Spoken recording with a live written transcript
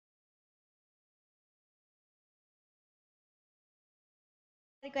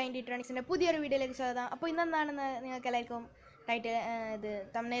IND-ECTRONICSന്റെ പുതിയൊരു വീഡിയോയിലേക്ക് സ്വാഗതം. അപ്പോൾ ഇന്നെന്താണെന്ന് നിങ്ങൾക്ക് എല്ലാവർക്കും ടൈറ്റിൽ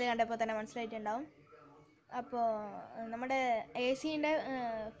തംബ്നെയിൽ കണ്ടപ്പോൾ തന്നെ മനസ്സിലായിട്ടുണ്ടാവും. അപ്പോൾ നമ്മുടെ AC-ൻ്റെ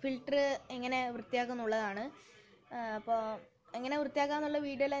ഫിൽറ്റർ എങ്ങനെ വൃത്തിയാക്കുന്നുള്ളതാണ്. അപ്പോൾ എങ്ങനെ വൃത്തിയാക്കാന്നുള്ള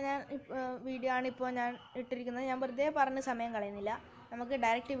വീഡിയോ ആണ് ഇപ്പോൾ ഞാൻ ഇട്ടിരിക്കുന്നത്. ഞാൻ വെറുതെ പറഞ്ഞ് സമയം കളയുന്നില്ല. നമുക്ക്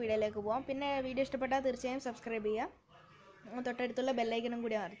ഡയറക്റ്റ് വീഡിയോയിലേക്ക് പോകാം. പിന്നെ വീഡിയോ ഇഷ്ടപ്പെട്ടാൽ തീർച്ചയായും സബ്സ്ക്രൈബ് ചെയ്യുക, തൊട്ടടുത്തുള്ള ബെല്ലൈക്കനും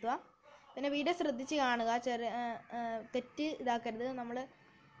കൂടി അമർത്തുക. പിന്നെ വീഡിയോ ശ്രദ്ധിച്ച് കാണുക, തെറ്റ് ഇതാക്കരുത്. നമ്മൾ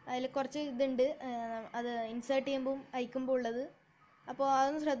അതിൽ കുറച്ച് ഇതുണ്ട്, അത് ഇൻസേർട്ട് ചെയ്യുമ്പോൾ അയക്കുമ്പോൾ ഉള്ളത്. അപ്പോൾ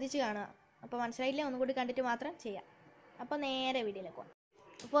അതൊന്ന് ശ്രദ്ധിച്ച് കാണുക. അപ്പോൾ മനസ്സിലായില്ലേ, ഒന്നും കൂടി കണ്ടിട്ട് മാത്രം ചെയ്യാം. അപ്പോൾ നേരെ വീഡിയോയിലേക്ക് പോകാം.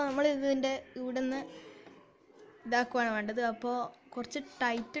 അപ്പോൾ നമ്മൾ ഇതിൻ്റെ ഇവിടെ നിന്ന് ഇതാക്കുവാണ് വേണ്ടത്. അപ്പോൾ കുറച്ച്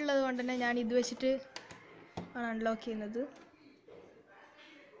ടൈറ്റ് ഉള്ളത് കൊണ്ട് തന്നെ ഞാൻ ഇത് വെച്ചിട്ട് ആണ് അൺലോക്ക് ചെയ്യുന്നത്.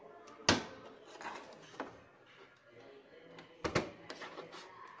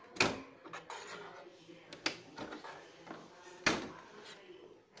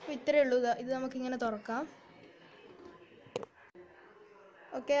 ഇത്രയേ ഉള്ളൂ. ഇത് നമുക്കിങ്ങനെ തുറക്കാം.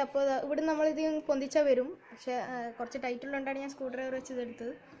 ഓക്കെ, അപ്പോൾ ഇവിടെ നമ്മളിത് പൊന്തിച്ചാൽ വരും. പക്ഷേ കുറച്ച് ടൈറ്റുള്ളതുകൊണ്ടാണ് ഞാൻ സ്ക്രൂ ഡ്രൈവർ വെച്ച്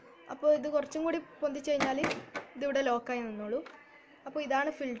ഇതെടുത്തത്. അപ്പോൾ ഇത് കുറച്ചും കൂടി പൊന്തിച്ച് കഴിഞ്ഞാൽ ഇതിവിടെ ലോക്കായി നിന്നോളൂ. അപ്പോൾ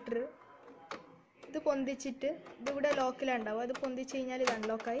ഇതാണ് ഫിൽറ്റർ. ഇത് പൊന്തിച്ചിട്ട് ഇതിവിടെ ലോക്കിലുണ്ടാവും. അത് പൊന്തിച്ച് കഴിഞ്ഞാൽ ഇത്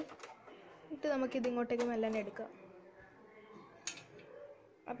അൺലോക്കായി. എന്നിട്ട് നമുക്കിത് ഇങ്ങോട്ടേക്ക് മെല്ലെ എടുക്കാം.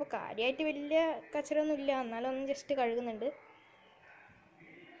 അപ്പോൾ കാര്യമായിട്ട് വലിയ കച്ചറൊന്നുമില്ല, എന്നാലും ഒന്ന് ജസ്റ്റ് കഴുകുന്നുണ്ട്.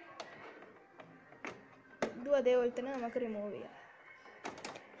 ഇതും അതേപോലെ തന്നെ നമുക്ക് റിമൂവ് ചെയ്യാം.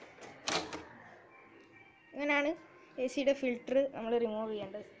 ഇങ്ങനെയാണ് AC-യുടെ ഫിൽറ്റർ നമ്മൾ റിമൂവ്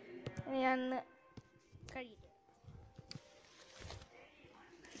ചെയ്യേണ്ടത്. ഞാൻ കഴിയില്ല.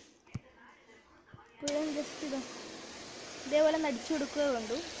 ജസ്റ്റ് ഇതേപോലെ നടിച്ചു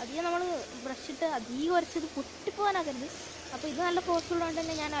കൊടുക്കുകയുള്ളൂ. അധികം നമ്മൾ ബ്രഷിട്ട് അധികം ഉരച്ചത് പൊട്ടിപ്പോകാനാക്കരുത്. അപ്പോൾ ഇത് നല്ല ഫോഴ്സുള്ളതുകൊണ്ട്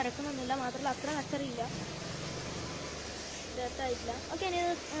തന്നെ ഞാൻ അരക്കുന്നൊന്നുമില്ല. മാത്രമല്ല അത്ര കച്ചറിയില്ല, ഡേർട്ടായിട്ടില്ല. ഓക്കെ, ഇനി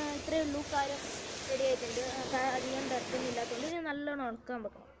ഇത്രയേ ഉള്ളൂ. കാര്യം റെഡി ആയിട്ടുണ്ട്. അധികം ഡർട്ടൊന്നും ഇല്ലാത്തതുകൊണ്ട് ഇത് നല്ലോണം ഉണക്കാൻ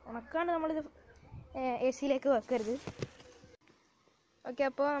വെക്കണം. ഉണക്കാണ്ട് നമ്മളിത് AC-യിലേക്ക് വെക്കരുത്. ഓക്കെ,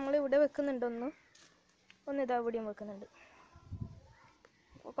 അപ്പോൾ നമ്മൾ ഇവിടെ വെക്കുന്നുണ്ട്. ഒന്ന് ഇതാ ഇവിടെയും വെക്കുന്നുണ്ട്.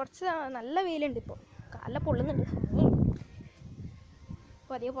 കുറച്ച് നല്ല വെയിലുണ്ട്, ഇപ്പോൾ കാല പൊള്ളുന്നുണ്ട്.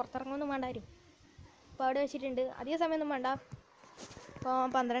 അപ്പോൾ അധികം പുറത്തിറങ്ങുമൊന്നും വേണ്ടാരും. അപ്പോൾ അവിടെ വെച്ചിട്ടുണ്ട്. അധികം സമയമൊന്നും വേണ്ട. ഇപ്പോൾ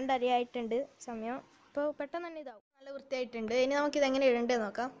 12:30 ആയിട്ടുണ്ട് സമയം. ഇപ്പോൾ പെട്ടെന്ന് തന്നെ ഇതാവും. നല്ല വൃത്തിയായിട്ടുണ്ട്. ഇനി നമുക്കിതെങ്ങനെ ഇടേണ്ടതെന്ന്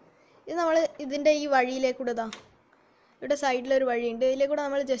നോക്കാം. ഇത് നമ്മൾ ഇതിൻ്റെ ഈ വഴിയിലേക്കൂടെ ഇവിടെ സൈഡിലൊരു വഴിയുണ്ട്. ഇതിലേക്കൂടെ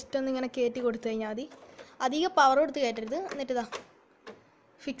നമ്മൾ ജസ്റ്റ് ഒന്ന് ഇങ്ങനെ കയറ്റി കൊടുത്തു കഴിഞ്ഞാൽ മതി. അധികം പവർ കൊടുത്ത് കയറ്റരുത്. എന്നിട്ട്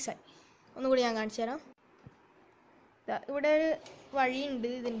ഫിക്സായി. ഒന്നുകൂടി ഞാൻ കാണിച്ചു തരാം. ഇവിടെ ഒരു വഴിയുണ്ട്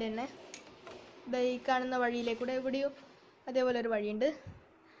ഇതിൻ്റെ തന്നെ. ഈ കാണുന്ന വഴിയിലേക്കൂടെ ഇവിടെയും അതേപോലെ ഒരു വഴിയുണ്ട്.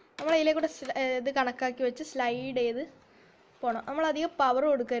 നമ്മൾ അതിലേക്കൂടെ ഇത് കണക്കാക്കി വെച്ച് സ്ലൈഡ് ചെയ്ത് പോകണം. നമ്മളധികം പവർ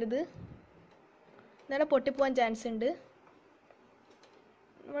കൊടുക്കരുത്, എന്നാലും പൊട്ടിപ്പോകാൻ ചാൻസ് ഉണ്ട്.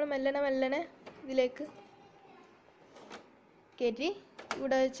 നമ്മൾ മെല്ലനെ ഇതിലേക്ക് കയറ്റി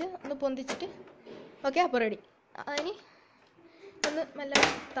ഇവിടെ വെച്ച് ഒന്ന് പൊന്തിച്ചിട്ട് ഓക്കെ, അപ്പോൾ റെഡി. അതിന് ഒന്ന് മെല്ലെ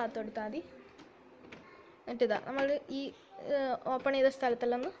താത്തെടുത്താൽ മതി. എന്നിട്ടിതാ നമ്മൾ ഈ ഓപ്പൺ ചെയ്ത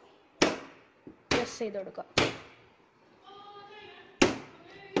സ്ഥലത്തെല്ലാം ഒന്ന് പ്രസ് ചെയ്ത് കൊടുക്കുക.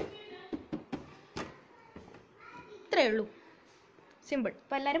 ഇത്രയേ ഉള്ളൂ, സിമ്പിൾ.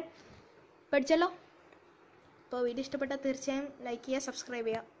 അപ്പോൾ എല്ലാവരും പഠിച്ചല്ലോ. അപ്പോൾ വീഡിയോ ഇഷ്ടപ്പെട്ടാൽ തീർച്ചയായും ലൈക്ക് ചെയ്യുക, സബ്സ്ക്രൈബ്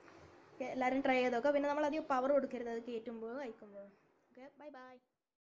ചെയ്യുക. എല്ലാവരും ട്രൈ ചെയ്ത് നോക്കുക. പിന്നെ നമ്മൾ അധികം പവർ കൊടുക്കരുത് അത് കയറ്റുമ്പോഴും അയക്കുമ്പോഴും. Okay, by.